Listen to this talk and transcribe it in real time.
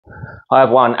Hi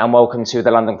everyone and welcome to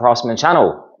the London Craftsman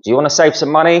channel. Do you want to save some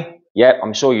money? Yep,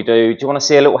 I'm sure you do. Do you want to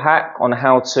see a little hack on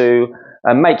how to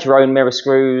make your own mirror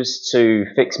screws to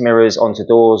fix mirrors onto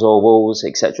doors or walls,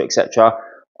 etc, etc?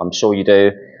 I'm sure you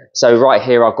do. So right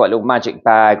here I've got a little magic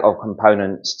bag of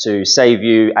components to save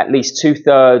you at least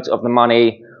 2/3 of the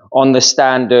money on the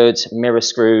standard mirror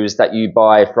screws that you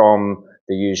buy from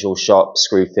the usual shops,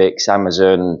 Screwfix,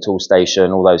 Amazon,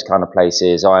 Toolstation, all those kind of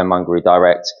places, Ironmongery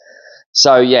Direct.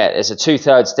 So yeah, there's a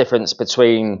 2/3 difference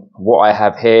between what I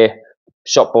have here,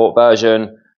 shop bought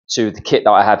version, to the kit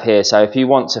that I have here. So if you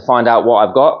want to find out what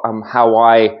I've got and how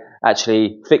I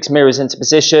actually fix mirrors into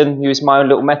position, use my own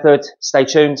little method, stay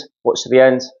tuned, watch to the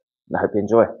end, and I hope you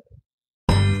enjoy.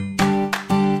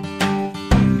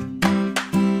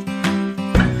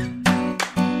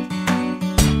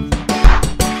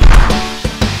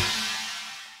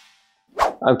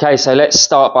 Okay, so let's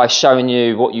start by showing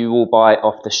you what you will buy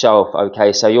off the shelf.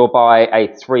 Okay, so you'll buy a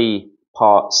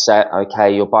 3-part set.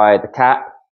 Okay, you'll buy the cap,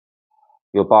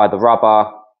 you'll buy the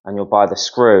rubber, and you'll buy the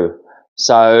screw.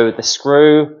 So the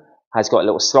screw has got a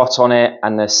little slot on it,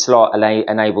 and the slot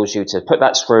enables you to put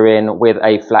that screw in with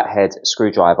a flathead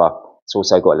screwdriver. It's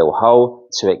also got a little hole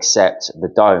to accept the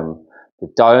dome.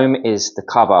 The dome is the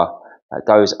cover that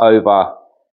goes over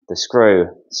the screw.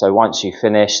 So once you've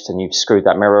finished and you've screwed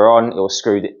that mirror on, it'll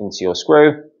screw it into your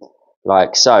screw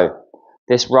like so.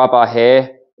 This rubber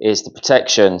here is the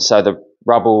protection, so the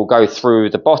rubber will go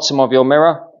through the bottom of your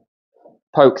mirror,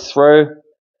 poke through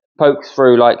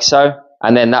like so,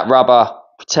 and then that rubber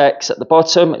protects at the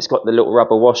bottom. It's got the little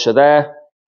rubber washer there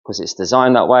because it's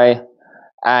designed that way,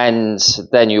 and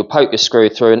then you'll poke your screw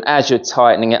through, and as you're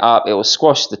tightening it up, it will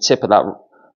squash the tip of that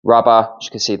rubber. As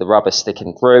you can see, the rubber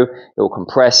sticking through. It will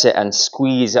compress it and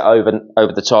squeeze it over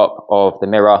the top of the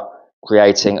mirror,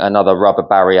 creating another rubber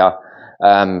barrier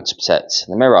to protect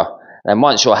the mirror. And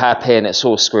once you're happy and it's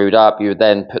all screwed up, you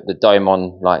then put the dome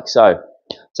on like so.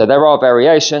 So there are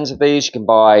variations of these. You can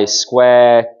buy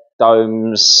square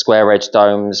domes, square edge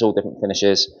domes, all different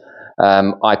finishes.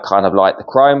 I kind of like the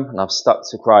chrome, and I've stuck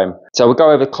to chrome. So we'll go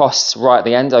over costs right at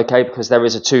the end, okay, because there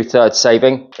is a 2/3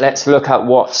 saving. Let's look at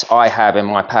what I have in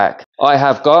my pack. I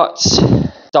have got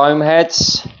dome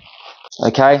heads,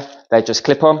 okay, they just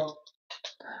clip on.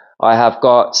 I have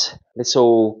got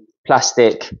little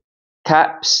plastic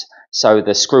caps, so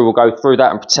the screw will go through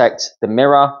that and protect the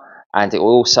mirror, and it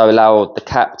will also allow the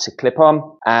cap to clip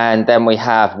on. And then we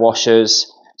have washers.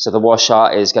 So the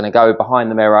washer is going to go behind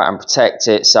the mirror and protect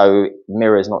it so the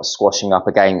mirror is not squashing up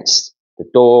against the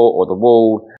door or the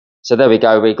wall. So there we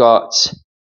go, we got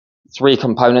 3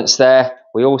 components there.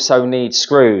 We also need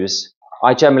screws.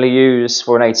 I generally use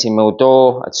for an 18mm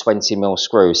door a 20mm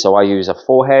screw. So I use a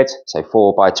 4-head, so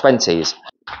 4x20s.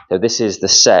 So this is the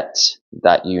set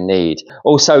that you need.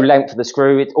 Also length of the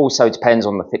screw, it also depends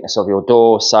on the thickness of your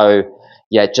door. So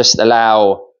yeah, just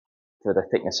allow for the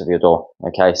thickness of your door.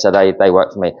 Okay, so they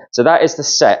work for me. So that is the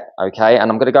set, okay,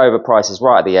 and I'm going to go over prices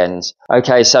right at the end.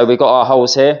 Okay, so we've got our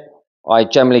holes here. I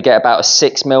generally get about a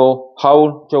 6mm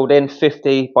hole drilled in,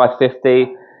 50 by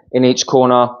 50 in each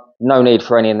corner. No need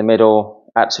for any in the middle,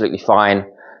 absolutely fine.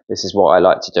 This is what I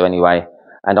like to do anyway.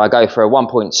 And I go for a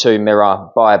 1.2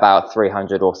 mirror by about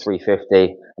 300 or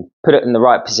 350 and put it in the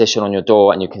right position on your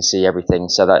door, and you can see everything,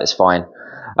 so that is fine.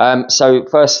 So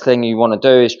first thing you want to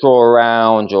do is draw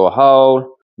around your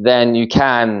hole. Then you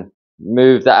can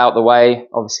move that out the way.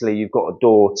 Obviously you've got a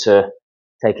door to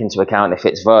take into account. If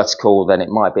it's vertical, then it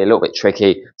might be a little bit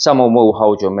tricky. Someone will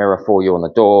hold your mirror for you on the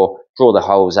door, draw the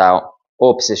holes out,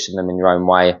 or position them in your own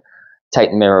way,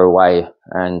 take the mirror away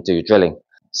and do drilling.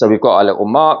 So we've got our little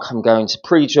mark. I'm going to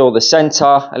pre-drill the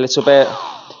center a little bit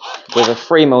with a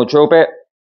 3mm drill bit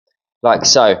like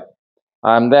so.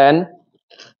 I'm then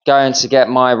going to get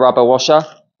my rubber washer.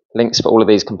 Links for all of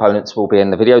these components will be in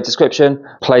the video description.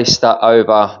 Place that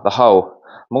over the hole.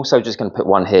 I'm also just going to put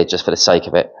one here just for the sake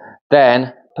of it.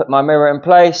 Then put my mirror in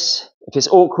place. If it's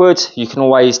awkward, you can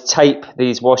always tape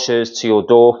these washers to your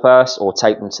door first, or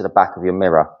tape them to the back of your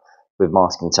mirror with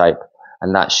masking tape,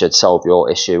 and that should solve your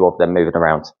issue of them moving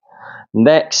around.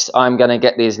 Next, I'm going to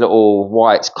get these little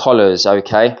white collars,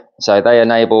 okay? So they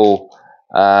enable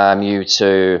you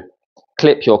to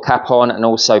clip your cap on and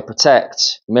also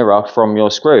protect mirror from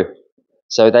your screw.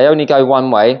 So they only go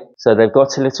one way, so they've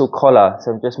got a little collar.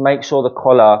 So just make sure the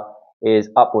collar is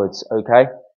upwards, okay?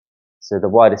 So the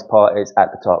widest part is at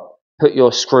the top. Put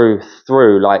your screw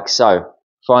through like so.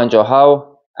 Find your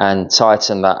hole and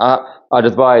tighten that up. I'd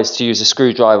advise to use a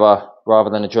screwdriver rather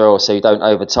than a drill so you don't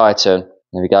over tighten.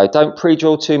 There we go. Don't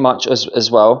pre-drill too much as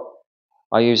well.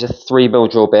 I use a 3mm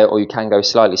drill bit, or you can go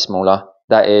slightly smaller.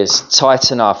 that is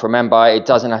tight enough. Remember, it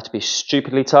doesn't have to be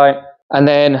stupidly tight. And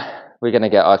then we're going to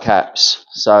get our caps.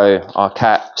 So our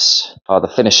caps are the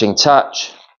finishing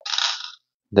touch.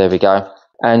 There we go.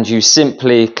 And you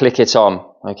simply click it on,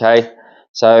 okay?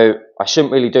 So I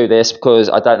shouldn't really do this because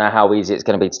I don't know how easy it's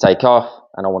going to be to take off,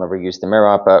 and I want to reuse the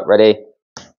mirror, but ready?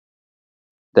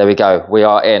 There we go, we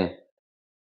are in.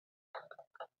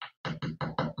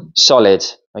 Solid,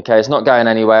 okay, it's not going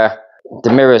anywhere.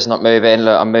 The mirror's not moving.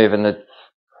 Look, I'm moving the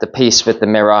piece with the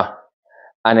mirror,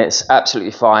 and it's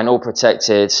absolutely fine, all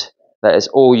protected. That is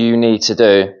all you need to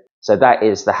do. So that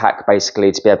is the hack,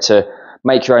 basically, to be able to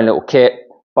make your own little kit,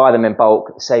 buy them in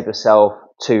bulk, save yourself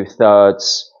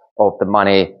 2/3 of the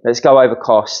money. Let's go over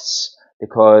costs,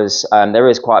 because there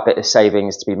is quite a bit of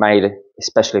savings to be made,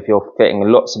 especially if you're fitting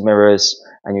lots of mirrors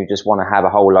and you just want to have a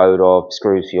whole load of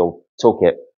screws for your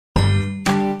toolkit.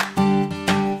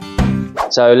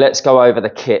 So let's go over the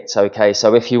kit, okay?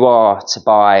 So if you are to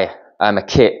buy a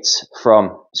kit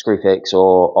from Screwfix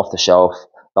or off the shelf,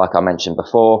 like I mentioned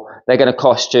before, they're going to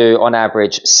cost you on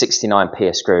average 69p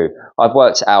a screw. I've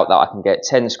worked out that I can get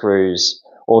 10 screws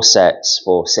or sets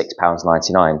for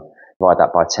 £6.99. Divide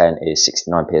that by 10 is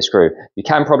 69p a screw. You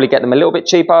can probably get them a little bit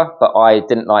cheaper, but I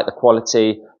didn't like the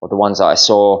quality of the ones that I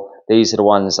saw. These are the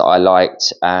ones that I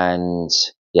liked, and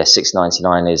yeah,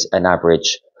 £6.99 is an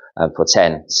average for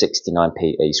 10,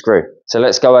 69p a screw. So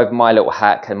let's go over my little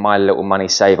hack and my little money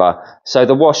saver. So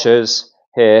the washers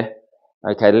here,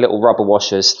 okay, the little rubber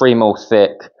washers, 3mm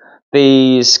thick.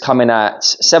 These come in at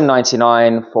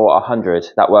 £7.99 for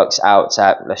 100. That works out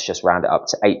at, let's just round it up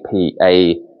to 8p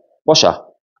a washer.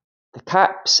 The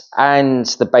caps and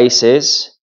the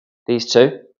bases, these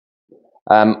two,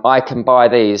 I can buy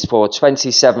these for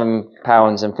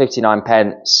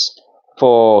 £27.59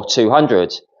 for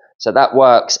 200. So that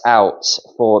works out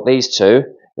for these two,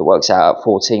 it works out at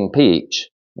 14p each.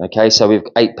 Okay, so we've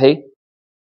got 8p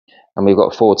and we've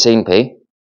got 14p.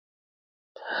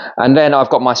 And then I've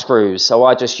got my screws, so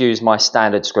I just use my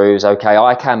standard screws. Okay,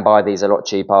 I can buy these a lot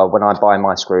cheaper. When I buy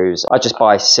my screws, I just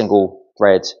buy single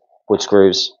thread wood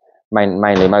screws,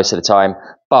 mainly most of the time.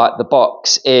 But the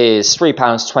box is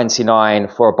 £3.29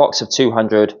 for a box of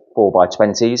 200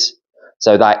 4x20s.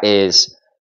 So that is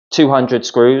 200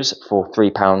 screws for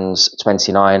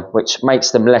 £3.29, which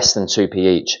makes them less than 2p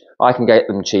each. I can get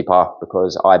them cheaper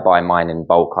because I buy mine in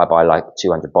bulk. I buy like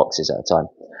 200 boxes at a time.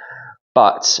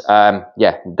 But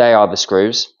yeah, they are the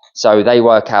screws. So they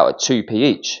work out at 2p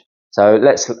each. So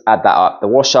let's add that up. The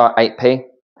washer, 8p.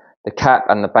 The cap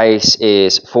and the base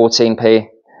is 14p.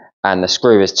 And the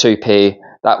screw is 2p.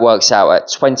 That works out at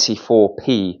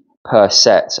 24p per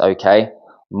set, okay?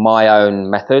 My own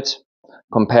method,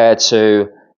 compared to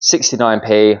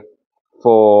 69p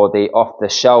for the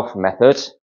off-the-shelf method,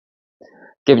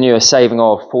 giving you a saving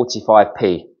of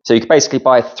 45p. So you can basically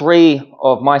buy 3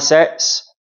 of my sets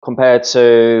compared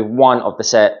to 1 of the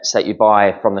sets that you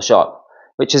buy from the shop,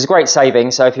 which is a great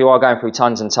saving. So if you are going through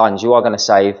tons and tons, you are going to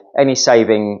save. Any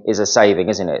saving is a saving,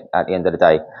 isn't it, at the end of the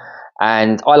day?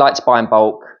 And I like to buy in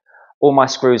bulk. All my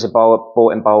screws are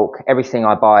bought in bulk. Everything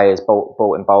I buy is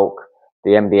bought in bulk.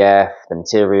 The MDF, the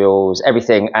materials,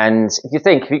 everything. And if you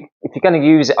think, if you're going to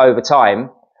use it over time,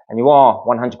 and you are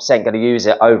 100% going to use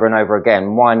it over and over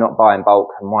again, why not buy in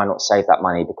bulk and why not save that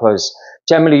money? Because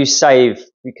generally you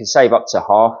can save up to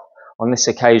half. On this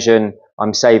occasion,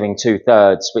 I'm saving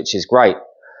 2/3, which is great.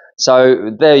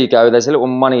 So there you go. There's a little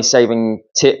money saving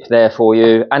tip there for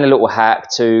you, and a little hack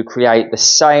to create the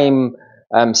same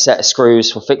set of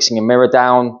screws for fixing a mirror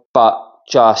down, but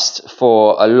just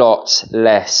for a lot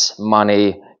less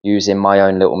money using my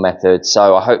own little method.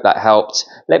 So I hope that helped.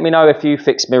 Let me know if you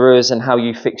fix mirrors and how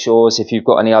you fix yours. If you've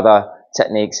got any other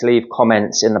techniques, leave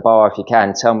comments in the bar if you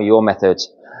can. Tell me your method.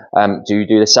 Do you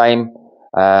do the same?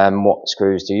 What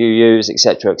screws do you use,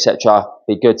 etc., etc.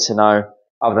 Be good to know.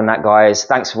 Other than that, guys,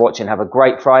 thanks for watching. Have a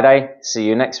great Friday. See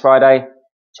you next Friday.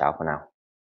 Ciao for now.